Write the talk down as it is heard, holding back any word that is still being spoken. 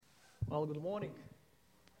Well, good morning.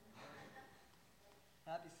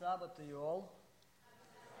 Happy Sabbath to you all.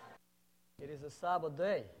 It is a Sabbath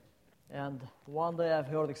day, and one day I've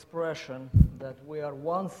heard expression that we are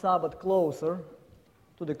one Sabbath closer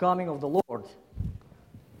to the coming of the Lord.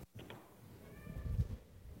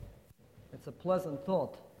 It's a pleasant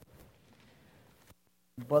thought,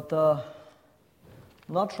 but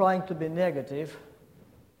not trying to be negative,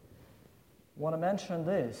 I want to mention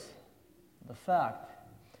this, the fact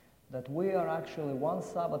that we are actually one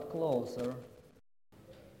Sabbath closer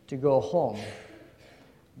to go home.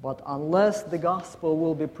 But unless the gospel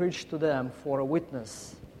will be preached to them for a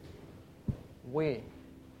witness, we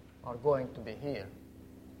are going to be here.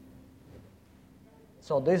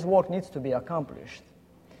 So this work needs to be accomplished.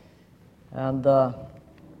 And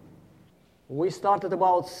we started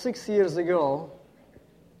about 6 years ago.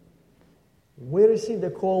 We received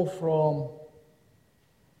a call from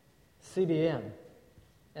CBN,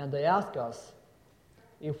 and they asked us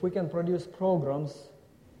if we can produce programs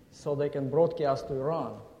so they can broadcast to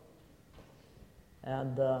Iran.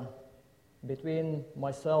 And between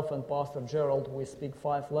myself and Pastor Gerald, we speak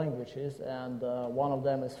 5 languages, and one of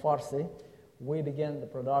them is Farsi. We began the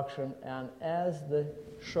production, and as the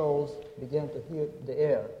shows began to hit the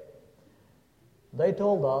air, they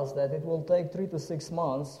told us that it will take 3 to 6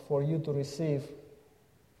 months for you to receive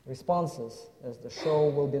responses. As the show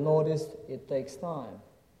will be noticed, it takes time.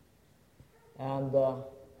 And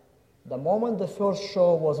the moment the first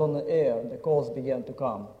show was on the air, the calls began to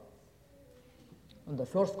come. And the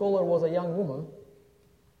first caller was a young woman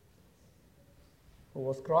who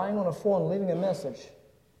was crying on a phone, leaving a message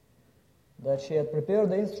that she had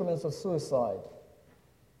prepared the instruments of suicide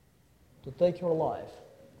to take her life.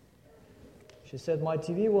 She said, "My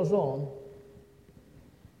TV was on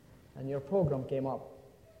and your program came up.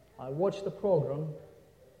 I watched the program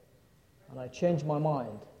and I changed my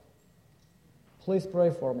mind. Please pray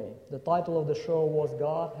for me." The title of the show was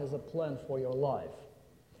 "God Has a Plan for Your Life."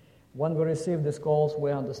 When we received these calls,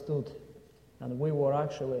 we understood, and we were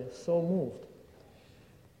actually so moved.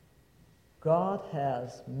 God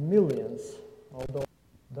has millions, although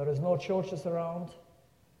there is no churches around.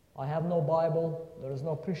 I have no Bible. There is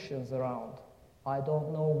no Christians around. I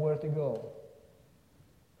don't know where to go.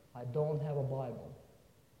 I don't have a Bible.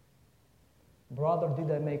 Brother, did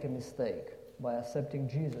I make a mistake by accepting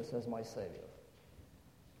Jesus as my Savior?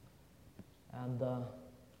 And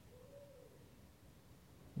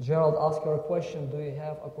Gerald asked her a question, do you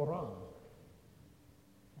have a Quran?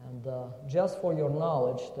 And just for your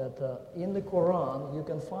knowledge, that in the Quran, you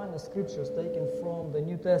can find the scriptures taken from the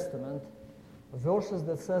New Testament, verses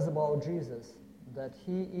that says about Jesus, that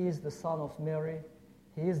he is the Son of Mary,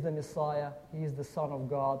 he is the Messiah, he is the Son of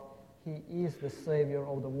God, he is the Savior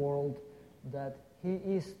of the world, that he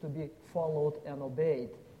is to be followed and obeyed.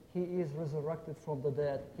 He is resurrected from the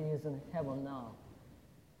dead. He is in heaven now.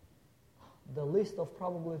 The list of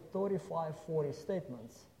probably 35, 40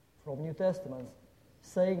 statements from New Testament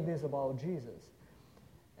saying this about Jesus.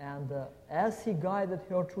 And as he guided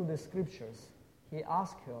her through the scriptures, he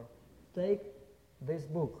asked her, take this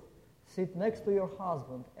book, sit next to your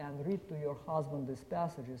husband and read to your husband these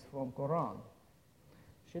passages from Quran.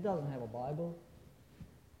 She doesn't have a Bible.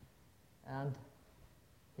 And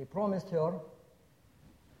he promised her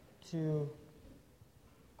to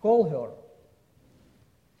call her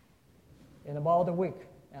in about a week,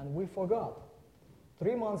 and we forgot.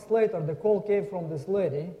 3 months later, the call came from this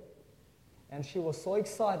lady, and she was so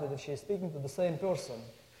excited that she's speaking to the same person.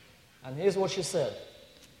 And here's what she said: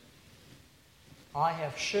 I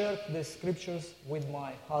have shared these scriptures with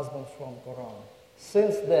my husband from Quran.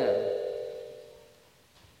 Since then,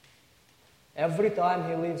 every time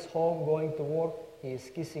he leaves home going to work, he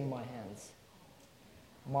is kissing my hands.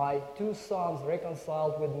 My 2 sons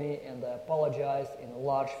reconciled with me, and they apologized in a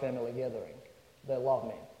large family gathering. They love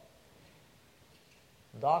me.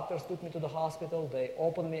 Doctors took me to the hospital. They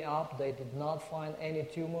opened me up. They did not find any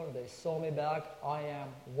tumor. They saw me back. I am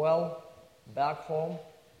well back home.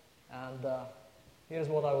 And here's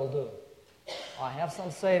what I will do. I have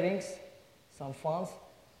some savings, some funds,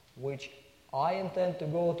 which I intend to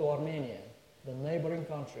go to Armenia, the neighboring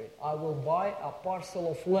country. I will buy a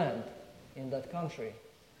parcel of land in that country,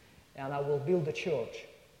 and I will build a church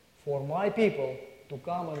for my people to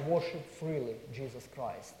come and worship freely Jesus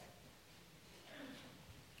Christ.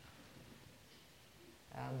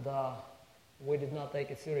 And we did not take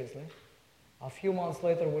it seriously. A few months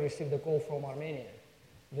later, we received a call from Armenia.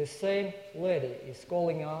 The same lady is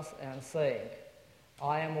calling us and saying,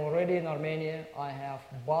 I am already in Armenia. I have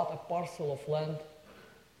bought a parcel of land.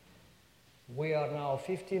 We are now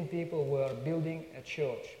 15 people. We are building a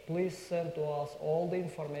church. Please send to us all the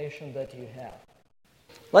information that you have.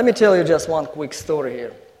 Let me tell you just one quick story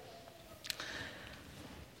here.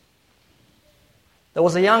 There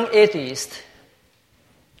was a young atheist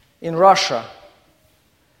in Russia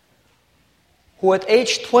who at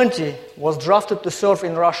age 20 was drafted to serve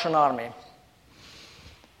in Russian army.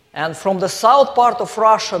 And from the south part of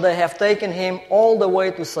Russia, they have taken him all the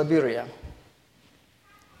way to Siberia.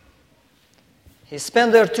 He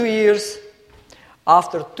spent there 2 years.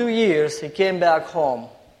 After 2 years, he came back home.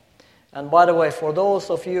 And by the way, for those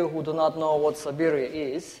of you who do not know what Siberia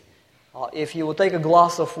is, if you would take a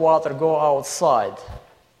glass of water, go outside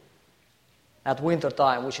at winter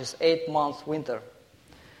time, which is 8 months winter,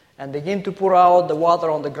 and begin to pour out the water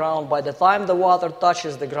on the ground. By the time the water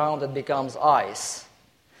touches the ground, it becomes ice.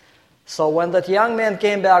 So when that young man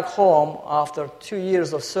came back home after 2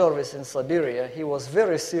 years of service in Siberia, he was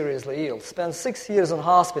very seriously ill. Spent 6 years in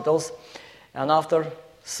hospitals, and after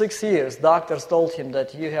 6 years, doctors told him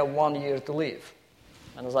that you have 1 year to live.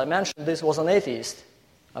 And as I mentioned, this was an atheist,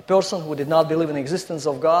 a person who did not believe in the existence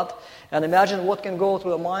of God. And imagine what can go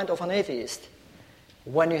through the mind of an atheist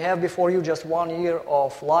when you have before you just 1 year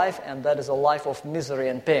of life, and that is a life of misery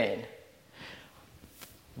and pain.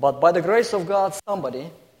 But by the grace of God, somebody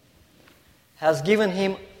has given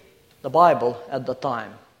him the Bible at the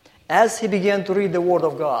time. As he began to read the Word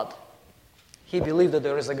of God, he believed that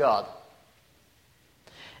there is a God.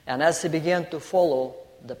 And as he began to follow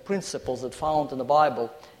the principles that found in the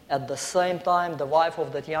Bible, at the same time, the wife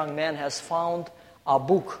of that young man has found a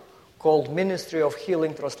book called Ministry of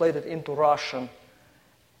Healing, translated into Russian.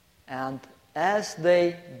 And as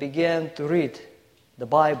they began to read the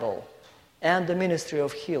Bible and the Ministry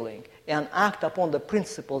of Healing and act upon the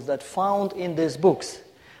principles that found in these books,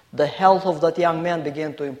 the health of that young man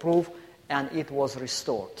began to improve, and it was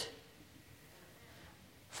restored.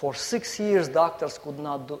 For 6 years, doctors could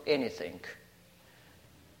not do anything.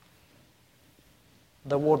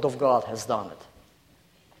 The Word of God has done it.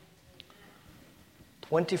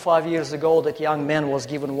 25 years ago, that young man was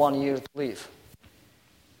given 1 year to live.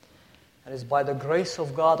 And it's by the grace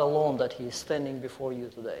of God alone that he is standing before you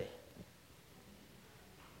today.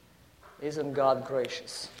 Isn't God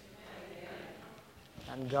gracious?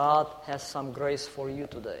 And God has some grace for you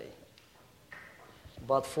today.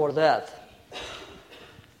 But for that,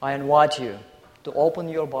 I invite you to open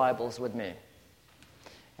your Bibles with me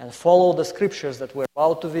and follow the scriptures that we're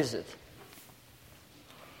about to visit.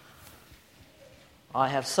 I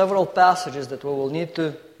have several passages that we will need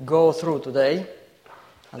to go through today.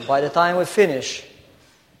 And by the time we finish,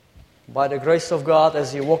 by the grace of God,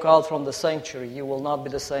 as you walk out from the sanctuary, you will not be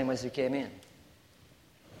the same as you came in.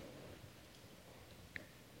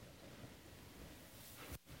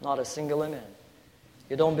 Not a single amen.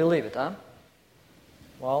 You don't believe it, huh?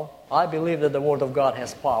 Well, I believe that the Word of God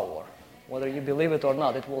has power. Whether you believe it or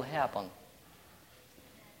not, it will happen.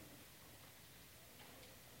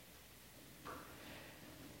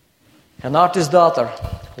 An artist's daughter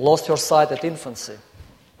lost her sight at infancy.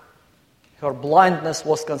 Her blindness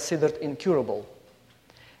was considered incurable.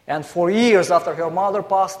 And for years after her mother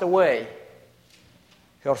passed away,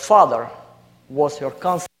 her father was her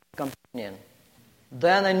constant companion.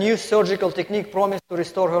 Then a new surgical technique promised to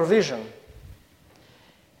restore her vision.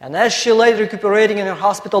 And as she lay recuperating in her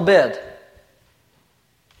hospital bed,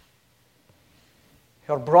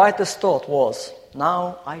 her brightest thought was,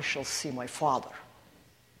 now I shall see my father.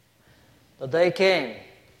 The day came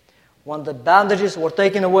when the bandages were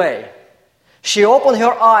taken away. She opened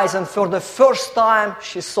her eyes, and for the first time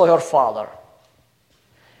she saw her father.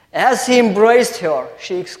 As he embraced her,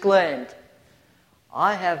 she exclaimed,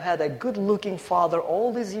 I have had a good-looking father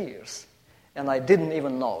all these years, and I didn't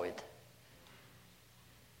even know it.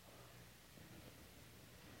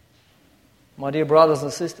 My dear brothers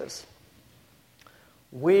and sisters,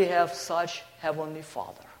 we have such Heavenly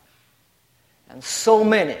Father, and so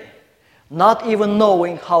many, not even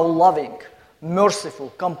knowing how loving,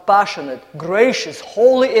 merciful, compassionate, gracious,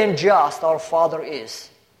 holy, and just our Father is.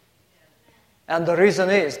 And the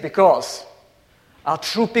reason is because a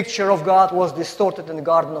true picture of God was distorted in the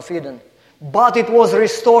Garden of Eden, but it was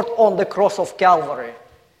restored on the cross of Calvary.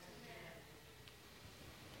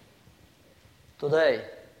 Today,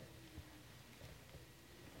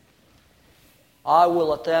 I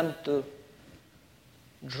will attempt to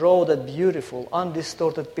draw that beautiful,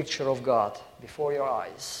 undistorted picture of God before your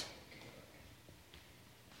eyes.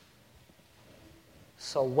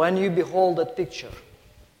 So when you behold that picture,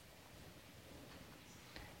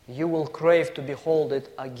 you will crave to behold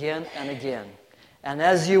it again and again. And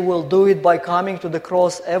as you will do it by coming to the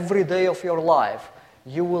cross every day of your life,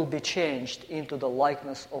 you will be changed into the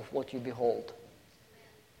likeness of what you behold.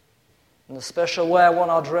 In a special way, I want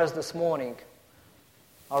to address this morning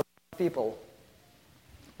our people.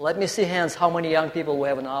 Let me see hands, how many young people we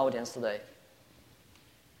have in our audience today.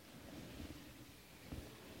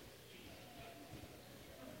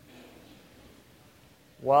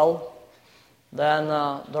 Well, then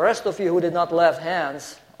the rest of you who did not lift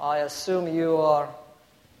hands, I assume you are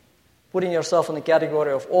putting yourself in the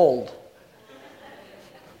category of old.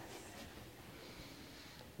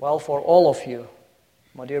 Well, for all of you,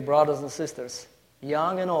 my dear brothers and sisters,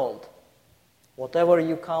 young and old, whatever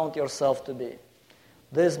you count yourself to be,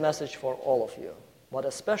 this message for all of you, but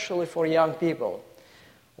especially for young people.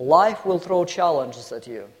 Life will throw challenges at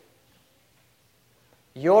you.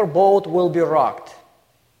 Your boat will be rocked.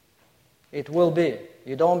 It will be.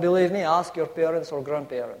 You don't believe me? Ask your parents or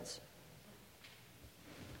grandparents.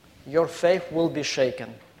 Your faith will be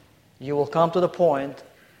shaken. You will come to the point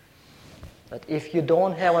that if you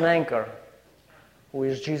don't have an anchor, who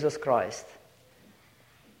is Jesus Christ,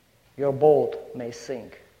 your boat may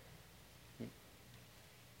sink.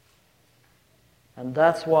 And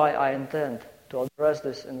that's why I intend to address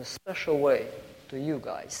this in a special way to you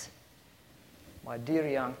guys, my dear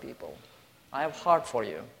young people. I have heart for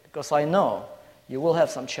you because I know you will have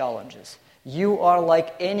some challenges. You are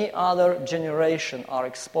like any other generation are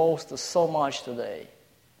exposed to so much today.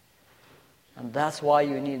 And that's why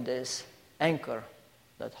you need this anchor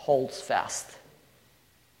that holds fast.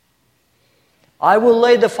 I will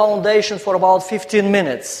lay the foundation for about 15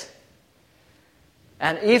 minutes.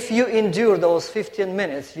 And if you endure those 15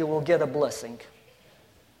 minutes, you will get a blessing.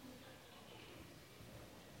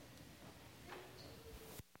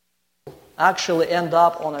 Actually end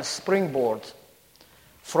up on a springboard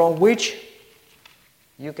from which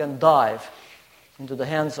you can dive into the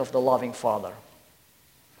hands of the loving Father.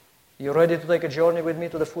 You ready to take a journey with me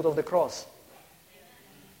to the foot of the cross?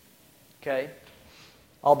 Okay.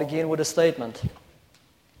 I'll begin with a statement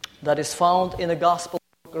that is found in the Gospel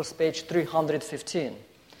of Luke, page 315.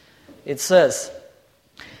 It says,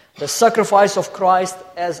 "The sacrifice of Christ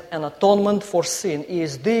as an atonement for sin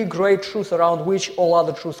is the great truth around which all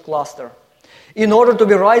other truths cluster. In order to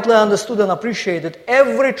be rightly understood and appreciated,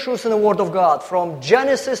 every truth in the Word of God, from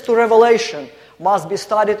Genesis to Revelation, must be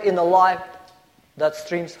studied in a light that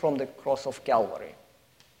streams from the cross of Calvary."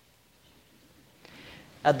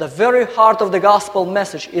 At the very heart of the gospel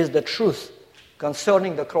message is the truth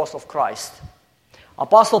concerning the cross of Christ.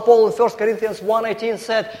 Apostle Paul in 1 Corinthians 1:18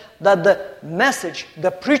 said that the message,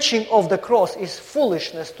 the preaching of the cross is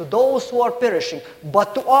foolishness to those who are perishing,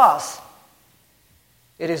 but to us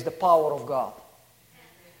it is the power of God.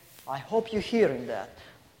 I hope you're hearing that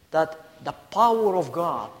the power of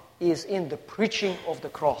God is in the preaching of the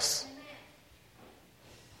cross.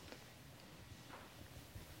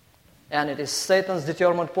 And it is Satan's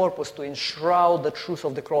determined purpose to enshroud the truth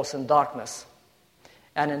of the cross in darkness.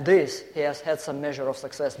 And in this, he has had some measure of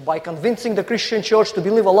success. By convincing the Christian church to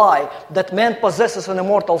believe a lie that man possesses an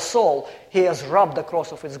immortal soul, he has robbed the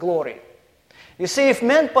cross of its glory. You see, if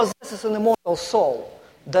man possesses an immortal soul,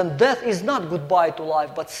 then death is not goodbye to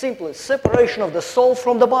life, but simply separation of the soul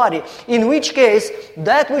from the body, in which case,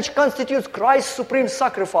 that which constitutes Christ's supreme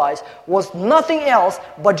sacrifice was nothing else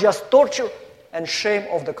but just torture and shame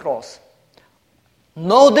of the cross.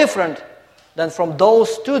 No different than from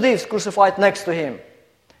those two thieves crucified next to him.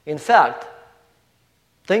 In fact,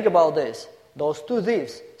 think about this. Those two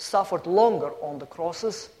thieves suffered longer on the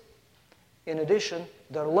crosses. In addition,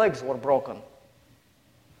 their legs were broken.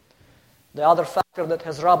 The other factor that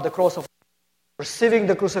has robbed the cross of perceiving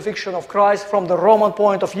the crucifixion of Christ from the Roman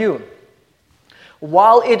point of view.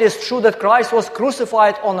 While it is true that Christ was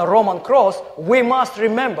crucified on a Roman cross, we must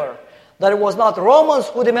remember that it was not Romans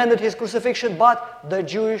who demanded his crucifixion, but the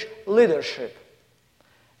Jewish leadership.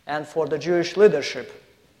 And for the Jewish leadership,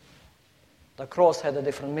 the cross had a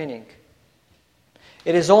different meaning.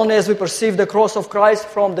 It is only as we perceive the cross of Christ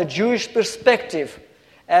from the Jewish perspective,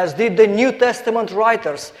 as did the New Testament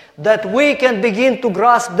writers, that we can begin to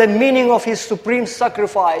grasp the meaning of his supreme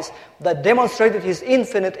sacrifice that demonstrated his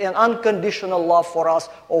infinite and unconditional love for us,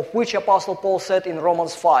 of which Apostle Paul said in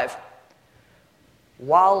Romans 5,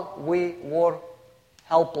 "While we were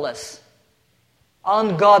helpless,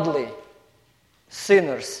 ungodly,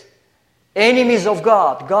 sinners, enemies of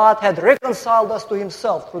God, God had reconciled us to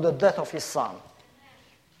himself through the death of his Son."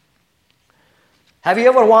 Have you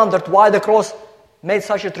ever wondered why the cross made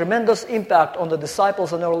such a tremendous impact on the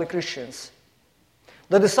disciples and early Christians?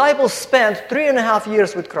 The disciples spent 3.5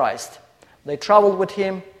 years with Christ. They traveled with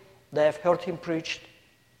him. They have heard him preach.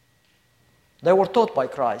 They were taught by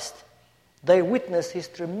Christ. They witnessed his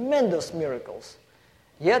tremendous miracles.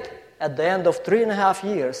 Yet, at the end of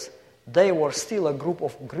 3.5 years, they were still a group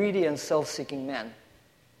of greedy and self-seeking men.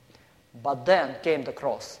 But then came the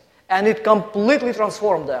cross, and it completely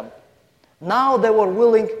transformed them. Now they were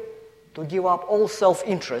willing to give up all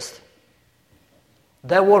self-interest.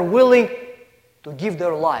 They were willing to give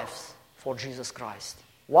their lives for Jesus Christ.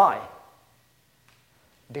 Why?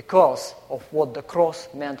 Because of what the cross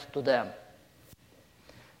meant to them.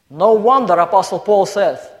 No wonder Apostle Paul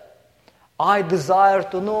says, I desire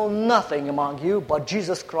to know nothing among you but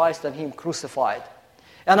Jesus Christ and Him crucified.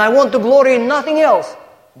 And I want to glory in nothing else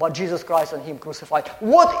but Jesus Christ and Him crucified.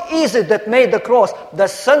 What is it that made the cross the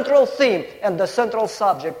central theme and the central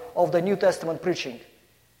subject of the New Testament preaching?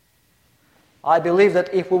 I believe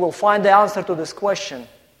that if we will find the answer to this question,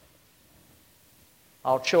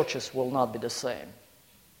 our churches will not be the same.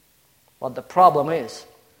 But the problem is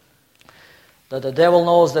that the devil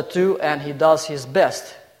knows that too, and he does his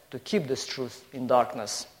best to keep this truth in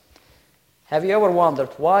darkness. Have you ever wondered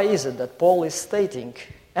why is it that Paul is stating,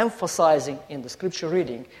 emphasizing in the scripture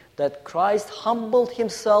reading, that Christ humbled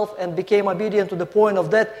Himself and became obedient to the point of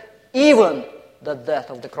death, even the death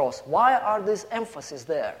of the cross? Why are these emphases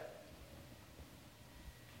there?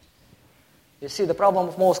 You see, the problem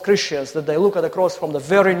of most Christians that they look at the cross from the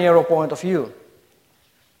very narrow point of view.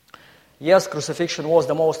 Yes, crucifixion was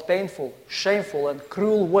the most painful, shameful, and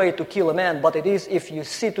cruel way to kill a man, but it is if you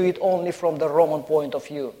see to it only from the Roman point of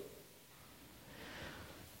view.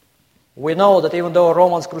 We know that even though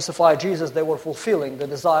Romans crucified Jesus, they were fulfilling the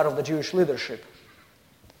desire of the Jewish leadership.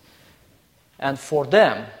 And for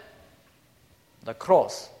them, the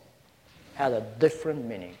cross had a different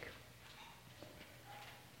meaning.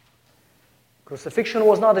 Crucifixion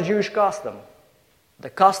was not a Jewish custom.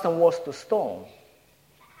 The custom was to stone.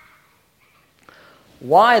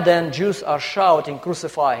 Why then Jews are shouting,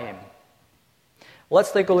 crucify Him?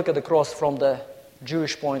 Let's take a look at the cross from the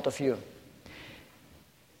Jewish point of view.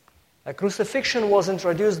 A crucifixion was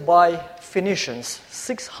introduced by Phoenicians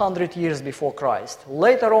 600 years before Christ,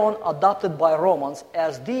 later on adopted by Romans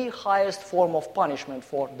as the highest form of punishment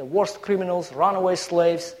for the worst criminals, runaway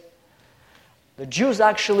slaves. The Jews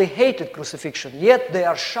actually hated crucifixion, yet they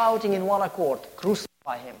are shouting in one accord,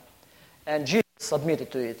 crucify Him. And Jesus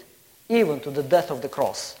submitted to it, even to the death of the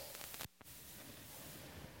cross.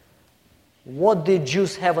 What did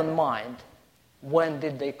Jews have in mind? When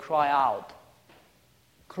did they cry out,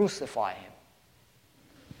 crucify Him?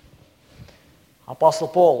 Apostle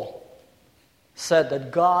Paul said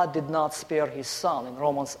that God did not spare His Son in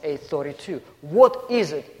Romans 8:32. What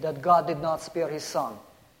is it that God did not spare His Son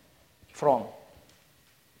from?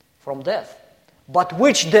 From death. But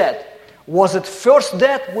which death? Was it first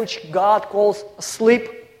death, which God calls sleep,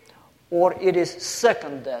 or it is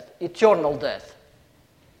second death, eternal death?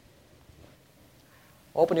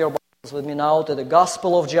 Open your Bibles with me now to the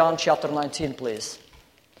Gospel of John, chapter 19, please.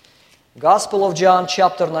 Gospel of John,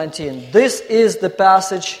 chapter 19. This is the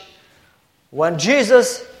passage when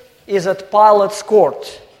Jesus is at Pilate's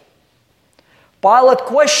court. Pilate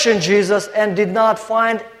questioned Jesus and did not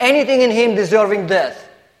find anything in Him deserving death.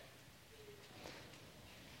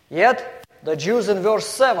 Yet, the Jews in verse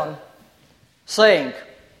 7 saying,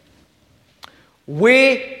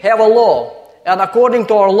 we have a law, and according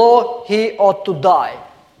to our law, He ought to die.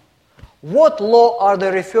 What law are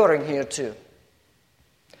they referring here to?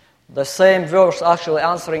 The same verse actually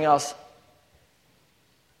answering us,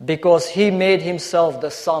 because He made Himself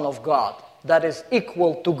the Son of God, that is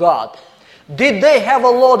equal to God. Did they have a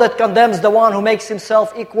law that condemns the one who makes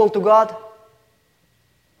himself equal to God?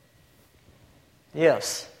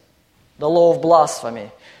 Yes, the law of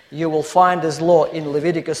blasphemy. You will find this law in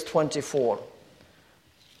Leviticus 24.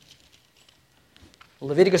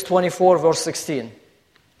 Leviticus 24, verse 16.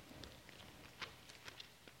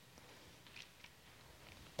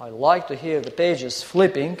 I like to hear the pages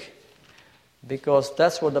flipping, because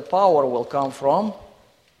that's where the power will come from.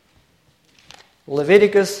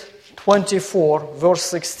 Leviticus 24, verse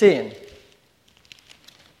 16.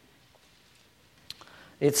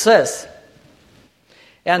 It says,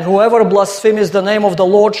 and whoever blasphemes the name of the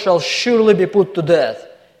Lord shall surely be put to death.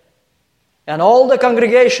 And all the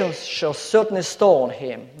congregations shall certainly stone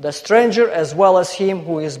him, the stranger as well as him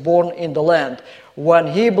who is born in the land. When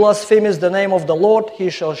he blasphemes the name of the Lord, he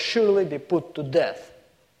shall surely be put to death.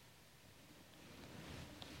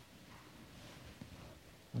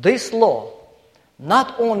 This law,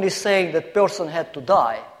 not only saying that person had to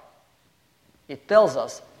die, it tells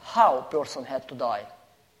us how person had to die.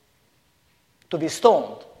 To be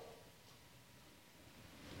stoned.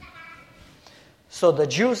 So the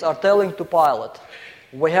Jews are telling to Pilate,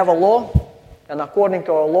 we have a law, and according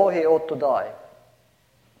to our law, he ought to die.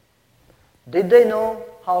 Did they know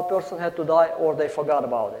how a person had to die, or they forgot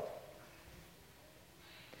about it.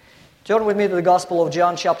 Turn with me to the Gospel of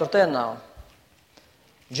John chapter 10 now.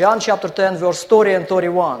 John chapter 10, verse 30 and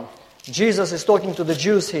 31. Jesus is talking to the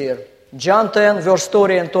Jews here. John 10, verse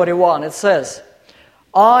 30 and 31. It says,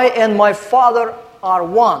 I and my Father are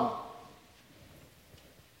one.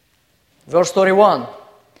 Verse 31.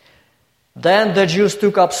 Then the Jews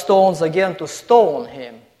took up stones again to stone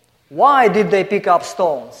him. Why did they pick up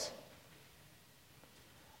stones?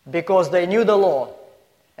 Because they knew the law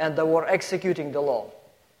and they were executing the law.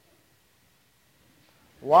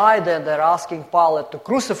 Why then they're asking Pilate to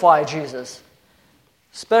crucify Jesus?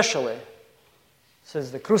 Especially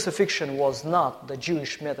since the crucifixion was not the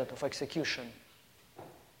Jewish method of execution.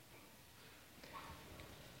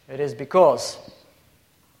 It is because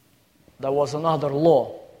there was another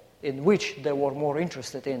law in which they were more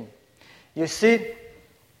interested in. You see,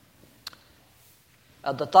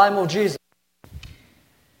 at the time of Jesus,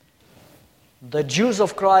 the Jews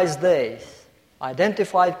of Christ's days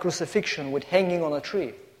identified crucifixion with hanging on a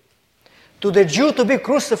tree. To the Jew, to be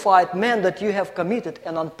crucified meant that you have committed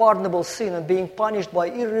an unpardonable sin and being punished by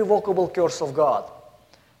irrevocable curse of God,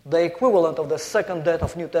 the equivalent of the second death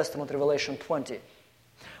of New Testament Revelation 20.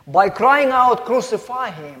 By crying out, crucify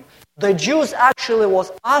him, the Jews actually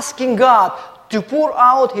was asking God to pour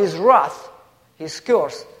out his wrath, his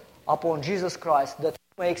curse, upon Jesus Christ, that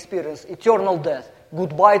he may experience eternal death,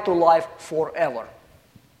 goodbye to life forever.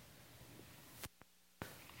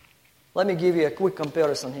 Let me give you a quick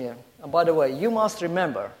comparison here. And by the way, you must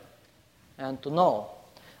remember and to know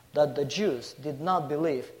that the Jews did not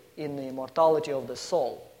believe in the immortality of the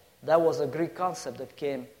soul. That was a Greek concept that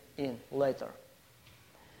came in later.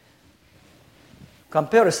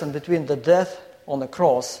 Comparison between the death on the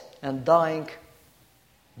cross and dying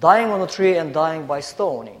on a tree and dying by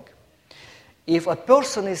stoning. If a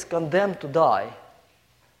person is condemned to die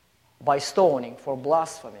by stoning for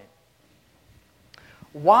blasphemy,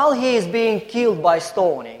 while he is being killed by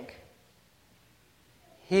stoning,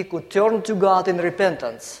 he could turn to God in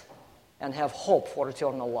repentance and have hope for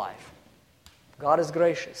eternal life. God is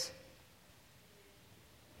gracious.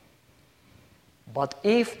 But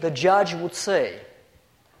if the judge would say,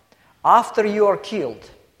 after you are killed,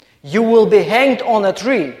 you will be hanged on a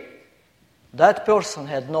tree, that person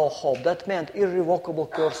had no hope. That meant irrevocable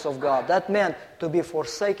curse of God. That meant to be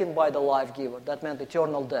forsaken by the life giver. That meant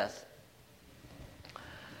eternal death.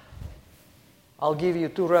 I'll give you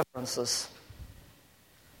two references.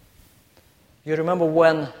 You remember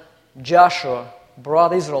when Joshua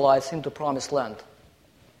brought Israelites into Promised Land.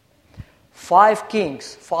 5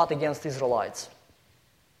 kings fought against Israelites.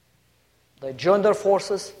 They joined their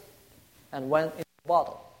forces and went into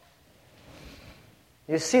battle.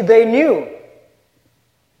 You see, they knew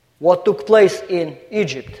what took place in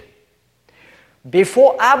Egypt.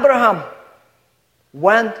 Before Abraham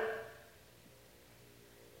went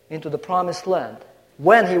into the Promised Land,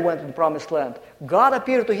 when he went to the Promised Land, God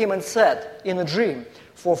appeared to him and said in a dream,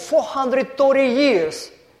 for 430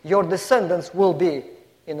 years your descendants will be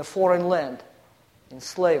in a foreign land, in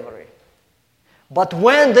slavery. But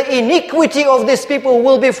when the iniquity of these people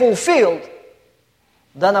will be fulfilled,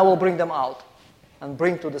 then I will bring them out and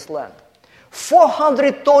bring to this land.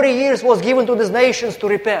 430 years was given to these nations to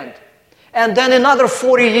repent. And then another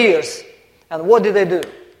 40 years. And what did they do?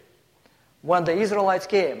 When the Israelites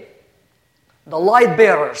came, the light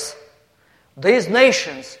bearers, these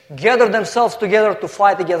nations gathered themselves together to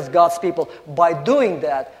fight against God's people. By doing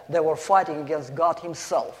that, they were fighting against God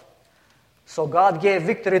himself. So God gave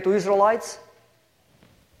victory to Israelites.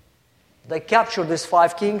 They captured these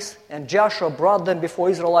 5 kings, and Joshua brought them before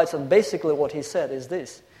Israelites, and basically what he said is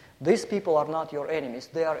this: these people are not your enemies,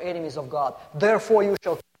 they are enemies of God. Therefore you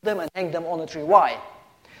shall kill them and hang them on a tree. Why?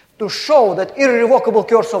 To show that irrevocable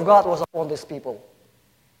curse of God was upon these people.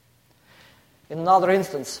 In another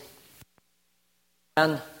instance,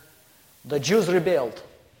 when the Jews rebelled,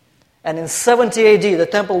 and in 70 AD the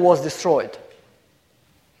temple was destroyed,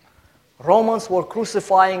 Romans were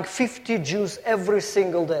crucifying 50 Jews every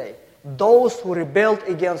single day. Those who rebelled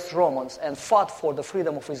against Romans and fought for the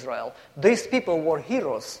freedom of Israel. These people were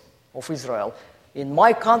heroes of Israel. In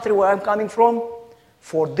my country where I'm coming from,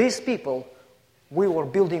 for these people, we were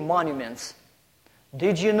building monuments.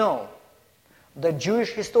 Did you know that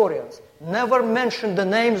Jewish historians never mentioned the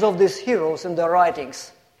names of these heroes in their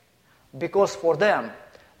writings? Because for them,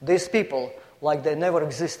 these people, like they never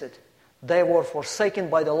existed. They were forsaken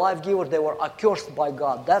by the life giver. They were accursed by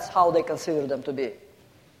God. That's how they considered them to be.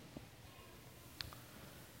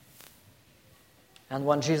 And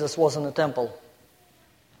when Jesus was in the temple,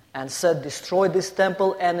 and said, "Destroy this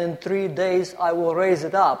temple, and in 3 days I will raise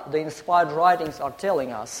it up." The inspired writings are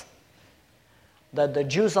telling us that the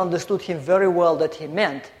Jews understood him very well, that he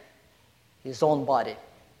meant his own body.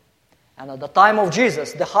 And at the time of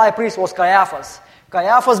Jesus, the high priest was Caiaphas.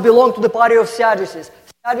 Caiaphas belonged to the party of Sadducees.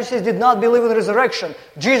 Sadducees did not believe in resurrection.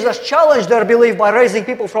 Jesus challenged their belief by raising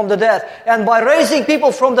people from the dead. And by raising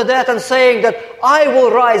people from the dead and saying that I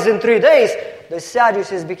will rise in 3 days, the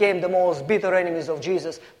Sadducees became the most bitter enemies of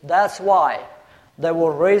Jesus. That's why they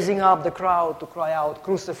were raising up the crowd to cry out,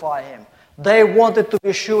 "Crucify him." They wanted to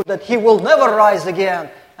be sure that he will never rise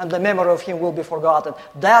again and the memory of him will be forgotten.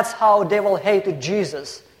 That's how devil hated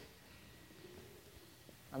Jesus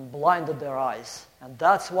and blinded their eyes. And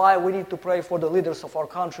that's why we need to pray for the leaders of our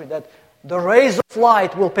country, that the rays of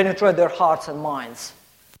light will penetrate their hearts and minds.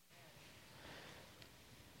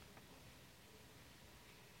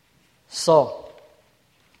 So,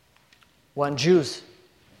 when Jews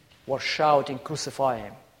were shouting, "Crucify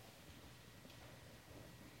him,"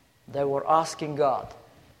 they were asking God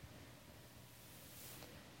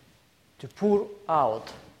to pour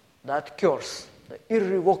out that curse, the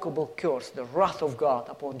irrevocable curse, the wrath of God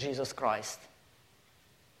upon Jesus Christ.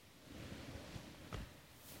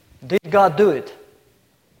 Did God do it?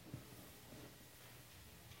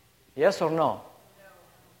 Yes or no?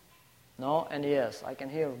 No and yes. I can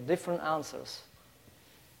hear different answers.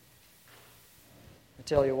 I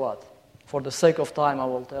tell you what, for the sake of time, I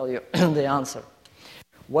will tell you the answer.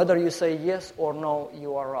 Whether you say yes or no,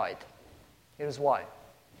 you are right. Here's why.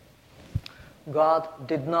 God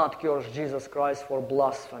did not curse Jesus Christ for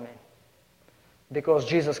blasphemy, because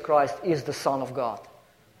Jesus Christ is the Son of God.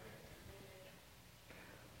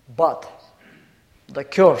 But the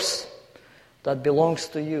curse that belongs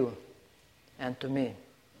to you and to me,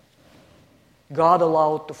 God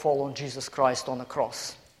allowed to fall on Jesus Christ on the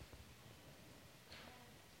cross.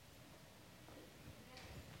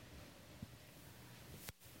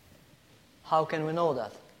 How can we know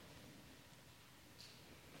that?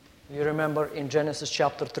 You remember in Genesis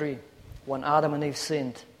chapter 3, when Adam and Eve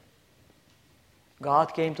sinned,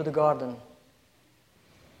 God came to the garden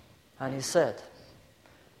and He said,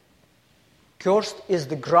 "Cursed is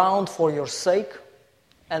the ground for your sake,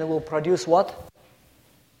 and will produce" what?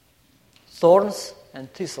 "Thorns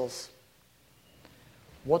and thistles."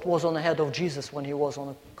 What was on the head of Jesus when He was on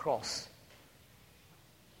the cross?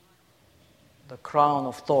 The crown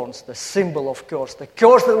of thorns, the symbol of curse. The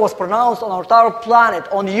curse that was pronounced on our entire planet,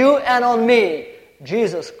 on you and on me,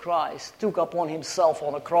 Jesus Christ took upon Himself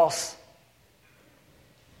on the cross.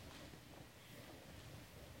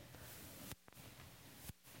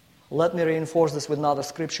 Let me reinforce this with another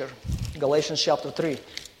scripture. Galatians chapter 3.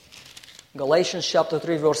 Galatians chapter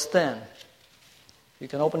 3 verse 10. You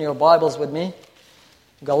can open your Bibles with me.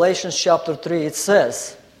 Galatians chapter 3, it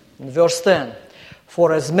says in verse 10,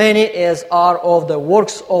 "For as many as are of the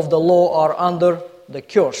works of the law are under the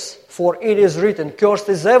curse. For it is written, cursed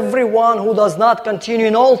is everyone who does not continue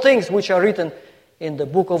in all things which are written in the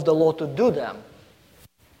book of the law to do them."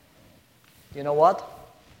 You know what?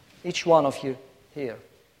 Each one of you here,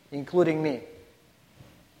 including me,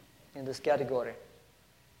 in this category.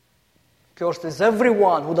 Cursed is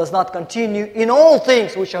everyone who does not continue in all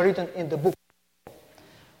things which are written in the book.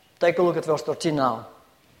 Take a look at verse 13 now.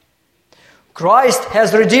 "Christ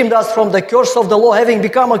has redeemed us from the curse of the law, having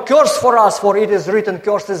become a curse for us, for it is written,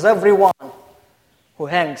 cursed is everyone who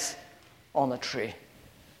hangs on a tree."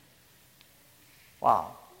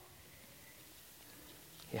 Wow.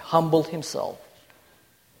 He humbled Himself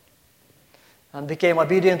and became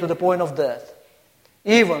obedient to the point of death,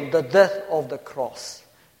 even the death of the cross.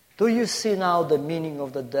 Do you see now the meaning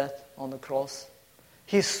of the death on the cross?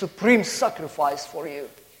 His supreme sacrifice for you.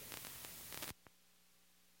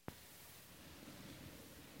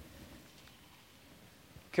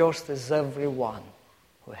 Cursed is everyone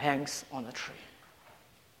who hangs on a tree.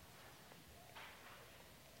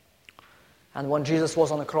 And when Jesus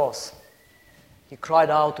was on the cross, He cried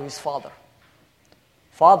out to His Father,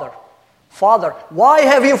 "Father, Father, why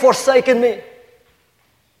have you forsaken me?"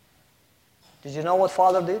 Did you know what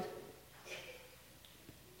Father did?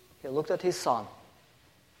 He looked at His Son.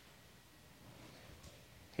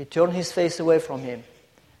 He turned His face away from Him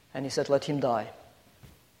and He said, "Let him die."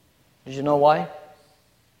 Did you know why?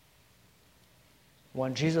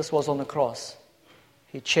 When Jesus was on the cross,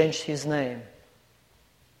 He changed His name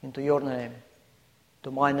into your name,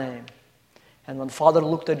 to my name. And when Father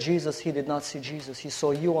looked at Jesus, He did not see Jesus. He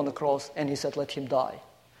saw you on the cross and He said, "Let him die."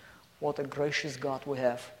 What a gracious God we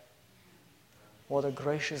have. What a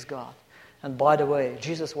gracious God. And by the way,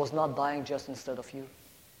 Jesus was not dying just instead of you.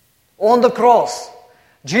 On the cross,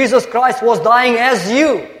 Jesus Christ was dying as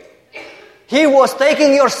you. He was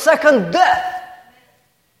taking your second death.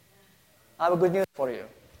 I have a good news for you.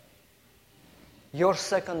 Your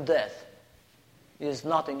second death is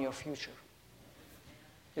not in your future.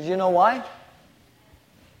 Did you know why?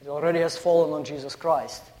 It already has fallen on Jesus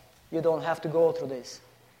Christ. You don't have to go through this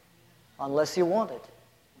unless you want it.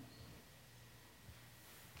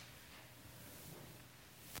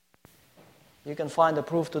 You can find the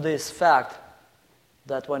proof to this fact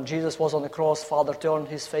that when Jesus was on the cross, Father turned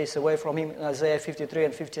his face away from him in Isaiah 53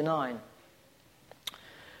 and 59.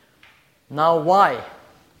 Now why?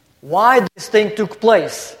 Why this thing took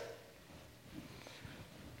place?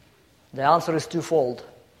 The answer is twofold.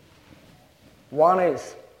 One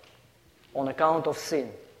is on account of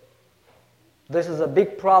sin. This is a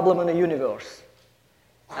big problem in the universe,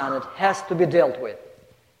 and it has to be dealt with.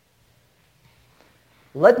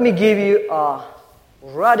 Let me give you a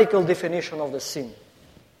radical definition of the sin.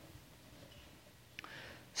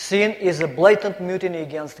 Sin is a blatant mutiny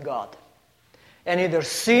against God. And either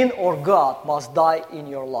sin or God must die in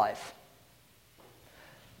your life.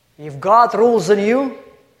 If God rules in you,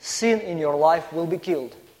 sin in your life will be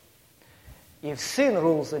killed. If sin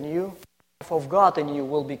rules in you, the life of God in you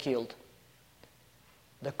will be killed.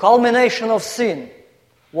 The culmination of sin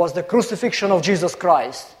was the crucifixion of Jesus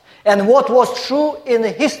Christ. And what was true in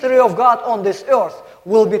the history of God on this earth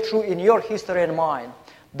will be true in your history and mine.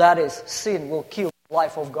 That is, sin will kill the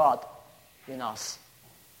life of God in us.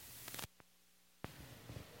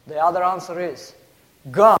 The other answer is,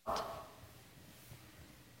 God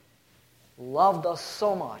loved us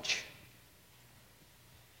so much,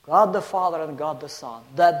 God the Father and God the Son,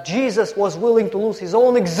 that Jesus was willing to lose his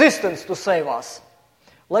own existence to save us.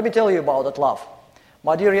 Let me tell you about that love.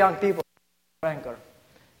 My dear young people, anchor.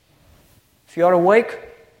 If you are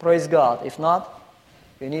awake, praise God. If not,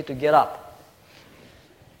 you need to get up.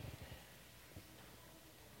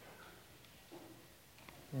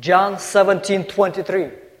 John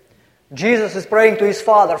 17:23. Jesus is praying to his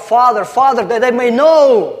Father, Father, Father, that they may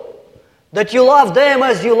know that you love them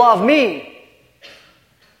as you love me.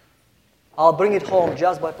 I'll bring it home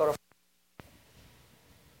just by paraphrasing.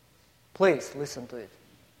 Please listen to it.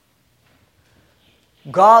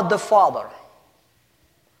 God the Father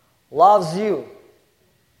loves you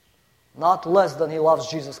not less than he loves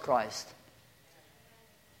Jesus Christ.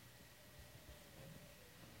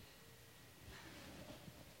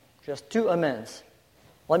 Just two amens.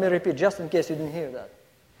 Let me repeat, just in case you didn't hear that.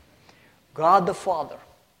 God the Father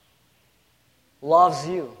loves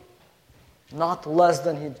you not less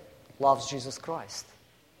than he loves Jesus Christ.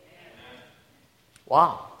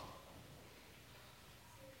 Wow.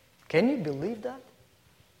 Can you believe that?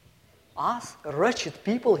 Us, wretched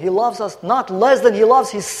people, he loves us not less than he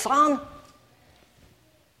loves his Son.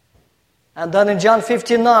 And then in John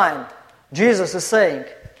 15:9, Jesus is saying,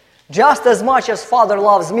 just as much as Father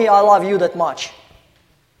loves me, I love you that much.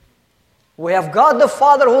 We have God the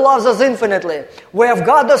Father who loves us infinitely. We have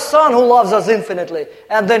God the Son who loves us infinitely.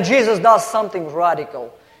 And then Jesus does something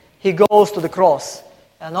radical. He goes to the cross.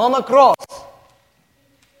 And on the cross,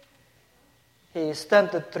 he is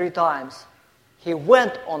tempted 3 times. He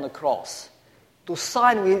went on the cross to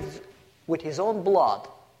sign with his own blood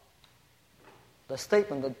the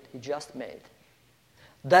statement that he just made.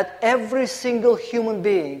 That every single human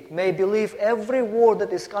being may believe every word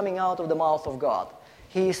that is coming out of the mouth of God.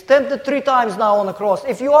 He is tempted 3 times now on the cross.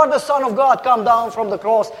 If you are the Son of God, come down from the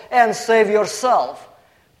cross and save yourself.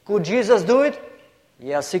 Could Jesus do it?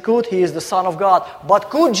 Yes, he could. He is the Son of God. But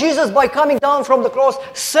could Jesus, by coming down from the cross,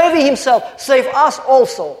 saving himself, save us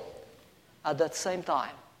also at that same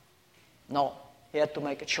time? No. He had to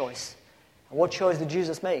make a choice. And what choice did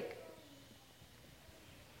Jesus make?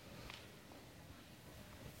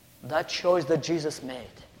 That choice that Jesus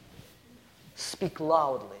made. Speak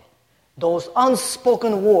loudly. Those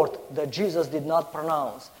unspoken words that Jesus did not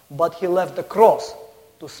pronounce, but he left the cross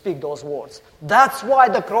to speak those words. That's why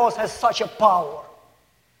the cross has such a power.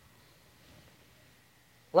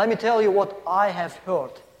 Let me tell you what I have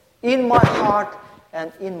heard in my heart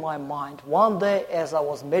and in my mind one day as I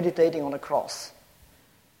was meditating on the cross.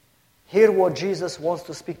 Hear what Jesus wants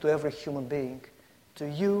to speak to every human being, to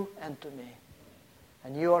you and to me.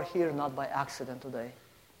 And you are here not by accident today.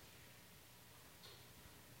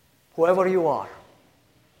 Whoever you are,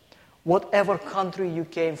 whatever country you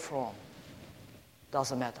came from,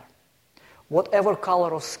 doesn't matter. Whatever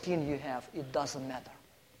color of skin you have, it doesn't matter.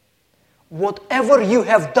 Whatever you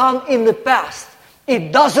have done in the past,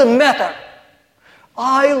 it doesn't matter.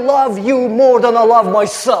 I love you more than I love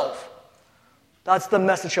myself. That's the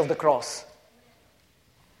message of the cross.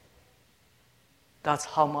 That's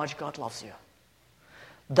how much God loves you.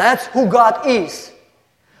 That's who God is.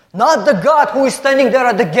 Not the God who is standing there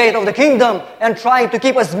at the gate of the kingdom and trying to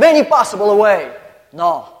keep as many possible away.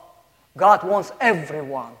 No. God wants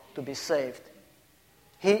everyone to be saved.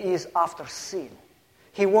 He is after sin.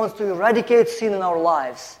 He wants to eradicate sin in our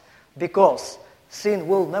lives because sin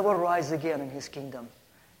will never rise again in His kingdom.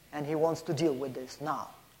 And He wants to deal with this now.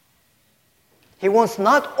 He wants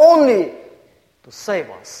not only to save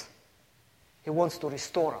us, He wants to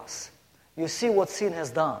restore us. You see what sin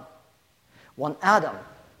has done. When Adam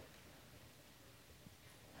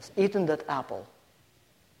has eaten that apple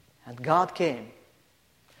and God came,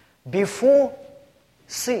 before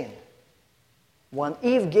sin, when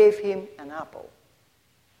Eve gave him an apple,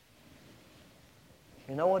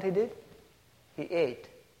 you know what he did? He ate.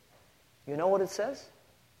 You know what it says?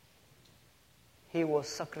 He was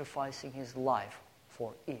sacrificing his life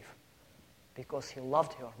for Eve because he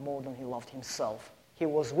loved her more than he loved himself. He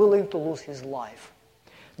was willing to lose his life.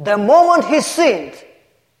 The moment he sinned,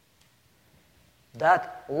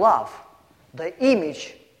 that love, the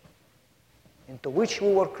image into which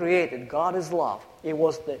we were created, God is love. It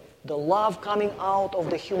was the love coming out of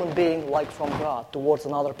the human being like from God towards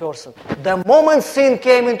another person. The moment sin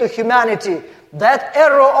came into humanity, that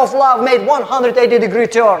arrow of love made 180-degree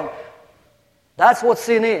turn. That's what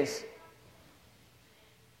sin is.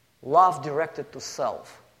 Love directed to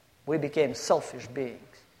self. We became selfish beings.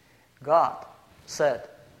 God said,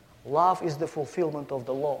 love is the fulfillment of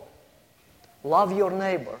the law. Love your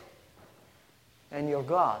neighbor and your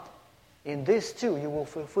God. In this too you will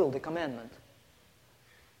fulfill the commandment.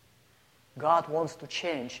 God wants to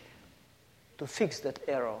change, to fix that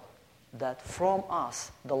arrow, that from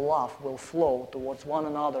us the love will flow towards one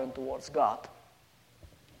another and towards God.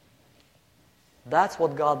 That's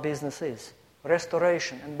what God's business is.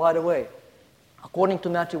 Restoration. And by the way, according to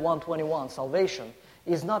Matthew 1:21, salvation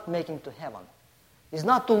is not making to heaven. It's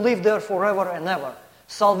not to live there forever and ever.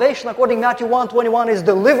 Salvation, according to Matthew 1:21, is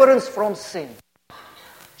deliverance from sin.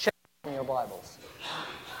 Check in your Bibles.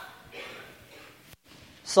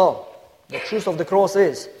 So, the truth of the cross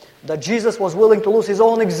is that Jesus was willing to lose His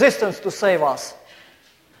own existence to save us.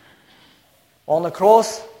 On the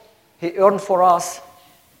cross, He earned for us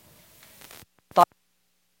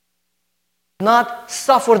not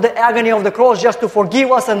suffer the agony of the cross just to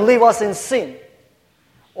forgive us and leave us in sin.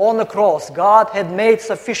 On the cross, God had made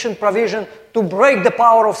sufficient provision to break the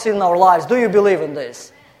power of sin in our lives. Do you believe in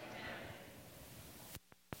this?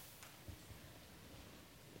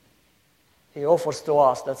 He offers to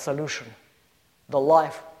us that solution, the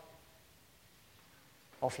life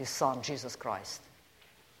of His Son, Jesus Christ.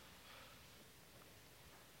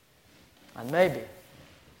 And maybe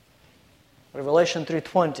Revelation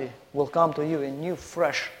 3:20 will come to you in new,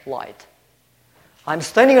 fresh light. I'm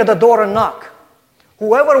standing at the door and knock.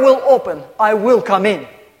 Whoever will open, I will come in.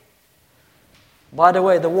 By the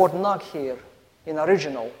way, the word knock here, in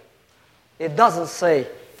original, it doesn't say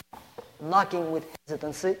knocking with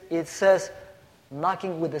hesitancy. It says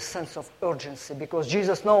knocking with a sense of urgency, because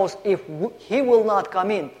Jesus knows if He will not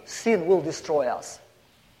come in, sin will destroy us.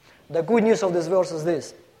 The good news of this verse is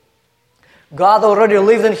this. God already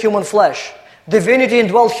lived in human flesh. Divinity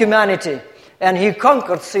indwelt humanity, and He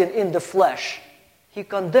conquered sin in the flesh. He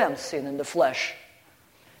condemned sin in the flesh.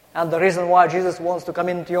 And the reason why Jesus wants to come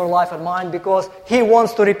into your life and mine, because He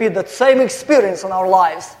wants to repeat that same experience in our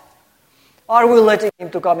lives. Are we letting Him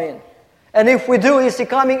to come in? And if we do, is He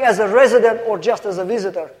coming as a resident or just as a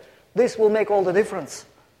visitor? This will make all the difference.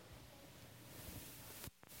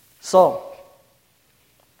 So,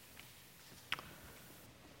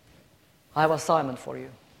 I have an assignment for you.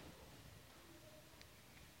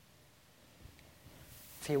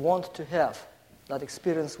 If you want to have that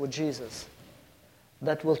experience with Jesus,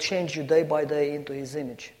 that will change you day by day into His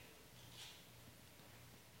image,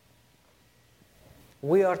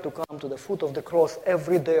 we are to come to the foot of the cross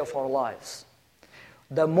every day of our lives.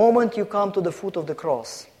 The moment you come to the foot of the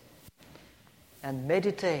cross and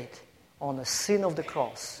meditate on the sin of the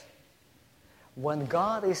cross, when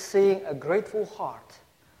God is seeing a grateful heart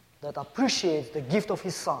that appreciates the gift of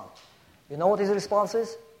His Son, you know what His response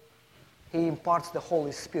is? He imparts the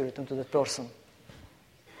Holy Spirit into the person.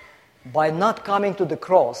 By not coming to the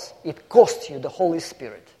cross, it costs you the Holy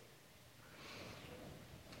Spirit.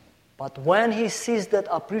 But when He sees that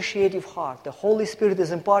appreciative heart, the Holy Spirit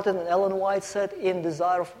is imparted, and Ellen White said in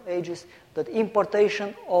Desire of Ages that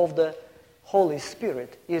impartation of the Holy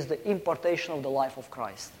Spirit is the impartation of the life of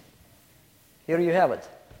Christ. Here you have it.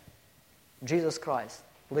 Jesus Christ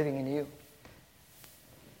living in you.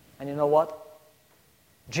 And you know what?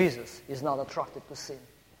 Jesus is not attracted to sin.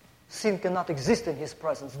 Sin cannot exist in His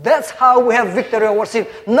presence. That's how we have victory over sin.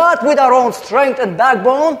 Not with our own strength and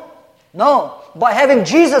backbone, No, by having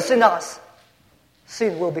Jesus in us,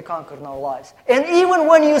 sin will be conquered in our lives. And even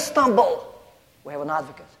when you stumble, we have an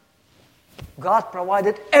advocate. God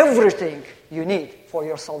provided everything you need for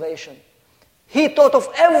your salvation. He thought of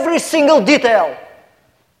every single detail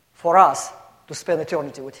for us to spend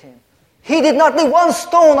eternity with Him. He did not leave one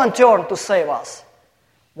stone unturned to save us.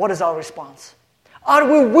 What is our response? Are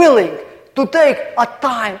we willing to take a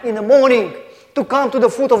time in the morning to come to the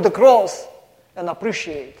foot of the cross and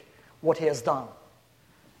appreciate what He has done?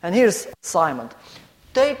 And here's assignment.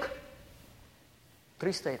 Take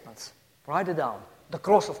 3 statements. Write it down. The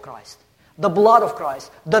cross of Christ, the blood of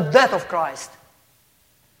Christ, the death of Christ.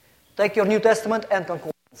 Take your New Testament and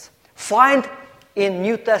concordance. Find in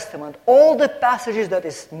New Testament all the passages that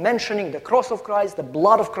is mentioning the cross of Christ, the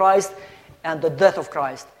blood of Christ, and the death of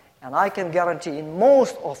Christ. And I can guarantee in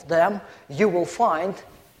most of them you will find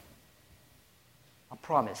a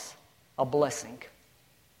promise, a blessing.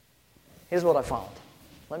 Here's what I found.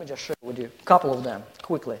 Let me just share with you a couple of them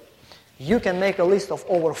quickly. You can make a list of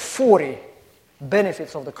over 40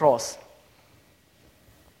 benefits of the cross.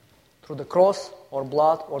 Through the cross or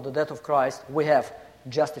blood or the death of Christ, we have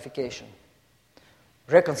justification,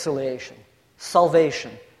 reconciliation,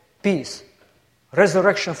 salvation, peace,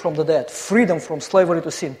 resurrection from the dead, freedom from slavery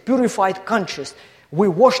to sin, purified conscience. We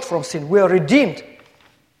washed from sin. We are redeemed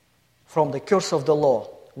from the curse of the law.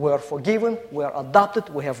 We are forgiven. We are adopted.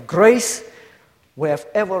 We have grace. We have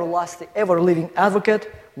everlasting, ever-living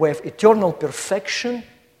advocate. We have eternal perfection.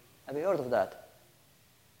 Have you heard of that?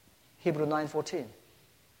 Hebrews 9:14.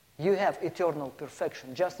 You have eternal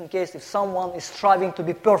perfection. Just in case if someone is striving to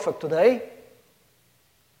be perfect today,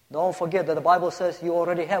 don't forget that the Bible says you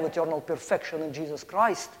already have eternal perfection in Jesus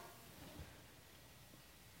Christ.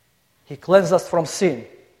 He cleansed us from sin.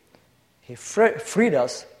 He freed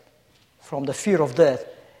us from the fear of death.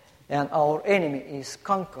 And our enemy is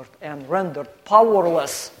conquered and rendered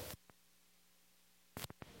powerless.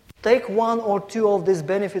 Take 1 or 2 of these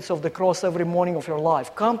benefits of the cross every morning of your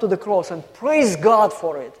life. Come to the cross and praise God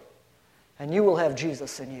for it. And you will have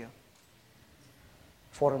Jesus in you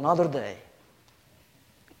for another day.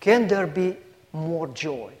 Can there be more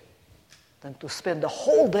joy than to spend the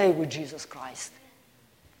whole day with Jesus Christ?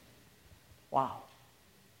 Wow.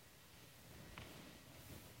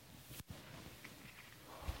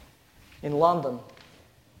 In London,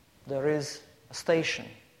 there is a station,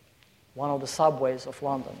 one of the subways of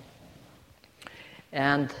London.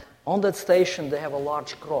 And on that station, they have a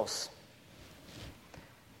large cross.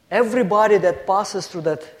 Everybody that passes through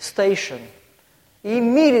that station,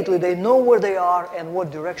 immediately they know where they are and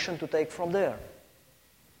what direction to take from there.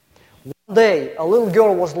 One day, a little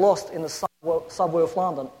girl was lost in the subway of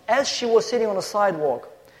London. As she was sitting on a sidewalk,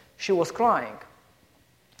 she was crying.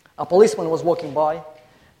 A policeman was walking by,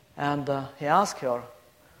 and he asked her,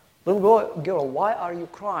 "Little girl, why are you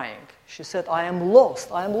crying?" She said, "I am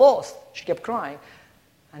lost, I am lost." She kept crying.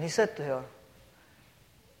 And he said to her,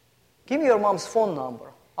 "Give me your mom's phone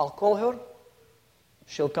number. I'll call her.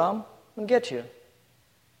 She'll come and get you."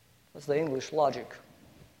 That's the English logic.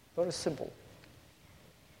 Very simple.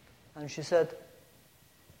 And she said,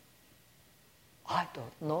 "I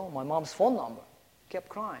don't know my mom's phone number." Kept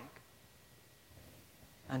crying.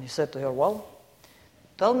 And he said to her, "Well,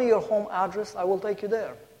 tell me your home address. I will take you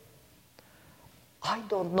there." "I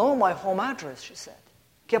don't know my home address," she said.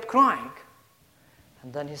 Kept crying.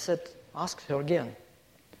 And then he said, asked her again,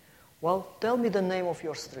 "Well, tell me the name of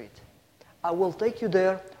your street. I will take you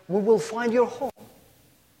there. We will find your home."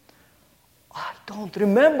 "I don't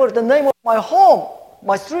remember the name of my home,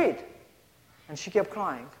 my street." And she kept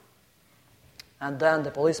crying. And then the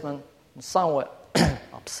policeman, somewhat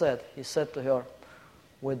upset, he said to her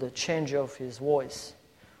with a change of his voice,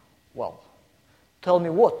 "Well, tell me,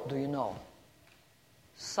 what do you know?"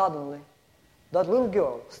 Suddenly, that little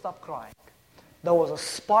girl stopped crying. There was a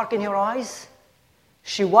spark in her eyes.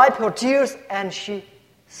 She wiped her tears and she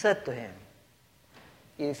said to him,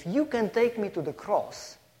 "If you can take me to the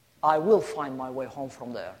cross, I will find my way home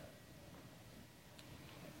from there."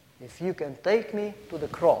 If you can take me to the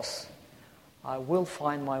cross, I will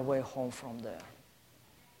find my way home from there.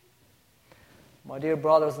 My dear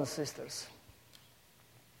brothers and sisters,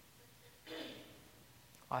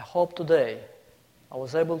 I hope today I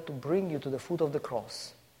was able to bring you to the foot of the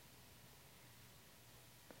cross.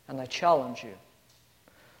 And I challenge you,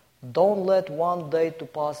 don't let one day to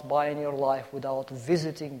pass by in your life without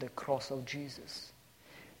visiting the cross of Jesus.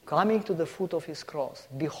 Coming to the foot of His cross,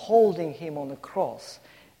 beholding Him on the cross,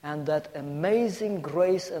 and that amazing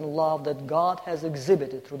grace and love that God has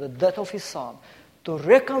exhibited through the death of His Son to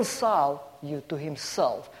reconcile you to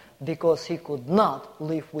Himself, because He could not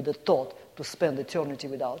live with the thought to spend eternity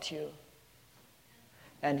without you.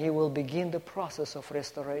 And He will begin the process of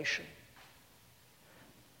restoration.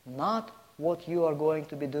 Not what you are going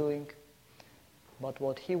to be doing, but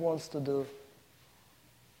what He wants to do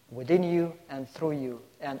within you and through you.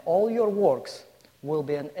 And all your works will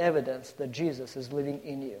be an evidence that Jesus is living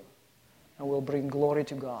in you and will bring glory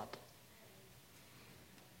to God.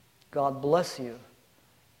 God bless you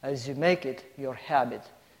as you make it your habit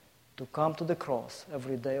to come to the cross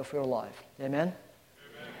every day of your life. Amen?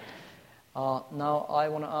 Now I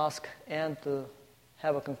want to ask Ann to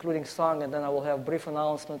have a concluding song, and then I will have a brief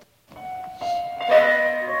announcement.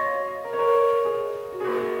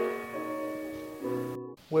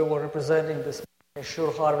 We were representing this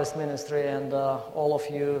Sure Harvest ministry, and all of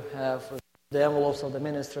you have the envelopes of the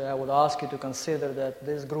ministry. I would ask you to consider that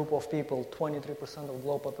this group of people, 23% of the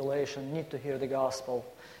global population, need to hear the gospel.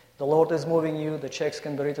 The Lord is moving you. The checks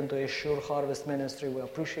can be written to a Sure Harvest ministry. We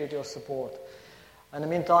appreciate your support. In the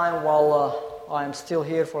meantime, while I am still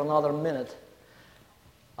here for another minute,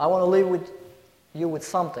 I want to leave you with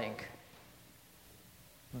something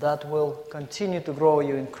that will continue to grow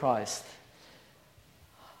you in Christ.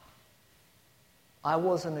 I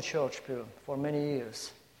was in the church pew for many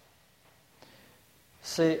years.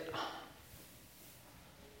 See,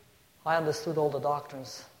 I understood all the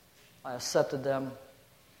doctrines. I accepted them.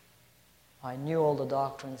 I knew all the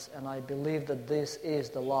doctrines, and I believed that this is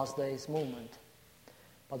the last days movement.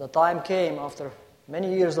 But the time came, after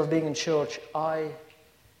many years of being in church, I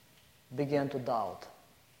began to doubt.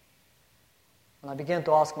 And I began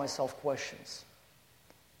to ask myself questions.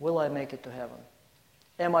 Will I make it to heaven?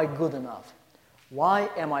 Am I good enough? Why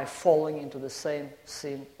am I falling into the same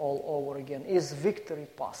sin all over again? Is victory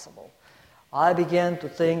possible? I began to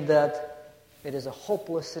think that it is a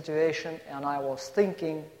hopeless situation, and I was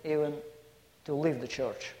thinking even to leave the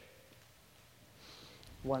church.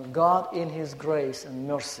 When God, in His grace and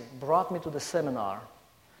mercy, brought me to the seminar,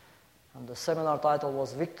 and the seminar title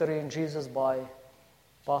was Victory in Jesus by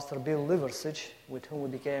Pastor Bill Liversidge, with whom we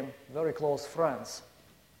became very close friends.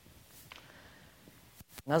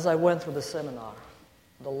 And as I went through the seminar,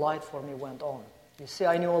 the light for me went on. You see,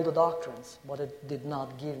 I knew all the doctrines, but it did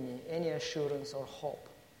not give me any assurance or hope.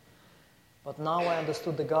 But now I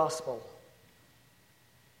understood the gospel,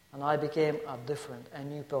 and I became a different, a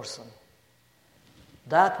new person.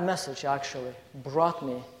 That message actually brought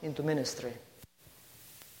me into ministry.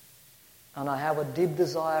 And I have a deep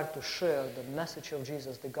desire to share the message of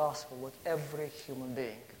Jesus, the gospel, with every human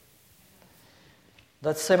being.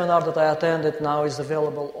 That seminar that I attended now is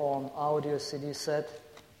available on audio CD set,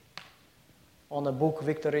 on the book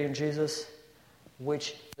Victory in Jesus,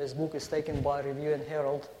 which this book is taken by Review and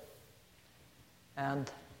Herald and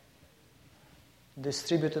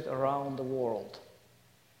distributed around the world.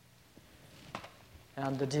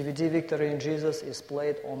 And the DVD Victory in Jesus is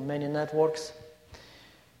played on many networks.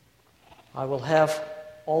 I will have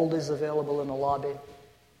all this available in the lobby.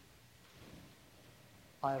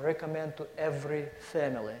 I recommend to every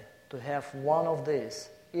family to have one of these,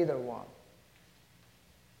 either one.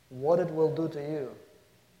 What it will do to you,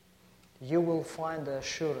 you will find the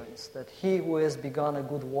assurance that He who has begun a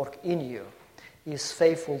good work in you is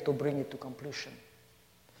faithful to bring it to completion.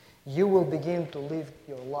 You will begin to live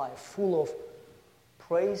your life full of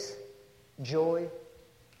praise, joy,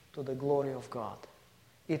 to the glory of God.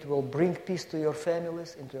 It will bring peace to your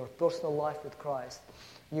families, into your personal life with Christ.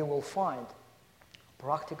 You will find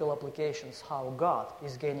practical applications how God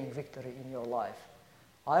is gaining victory in your life.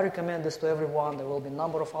 I recommend this to everyone. There will be a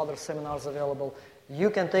number of other seminars available. You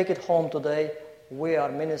can take it home today. We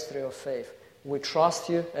are Ministry of Faith. We trust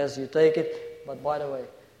you as you take it. But by the way,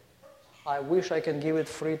 I wish I can give it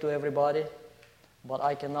free to everybody, but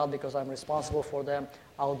I cannot because I'm responsible for them.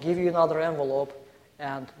 I'll give you another envelope,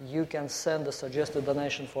 and you can send the suggested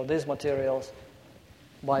donation for these materials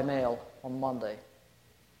by mail on Monday.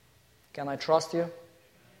 Can I trust you?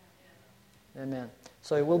 Amen.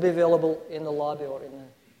 So it will be available in the lobby or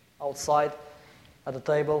outside at the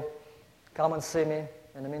table. Come and see me.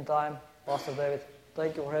 In the meantime, Pastor David,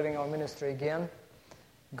 thank you for having our ministry again.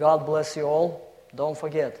 God bless you all. Don't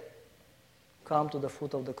forget, come to the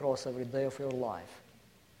foot of the cross every day of your life.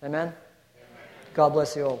 Amen? Amen. God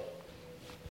bless you all.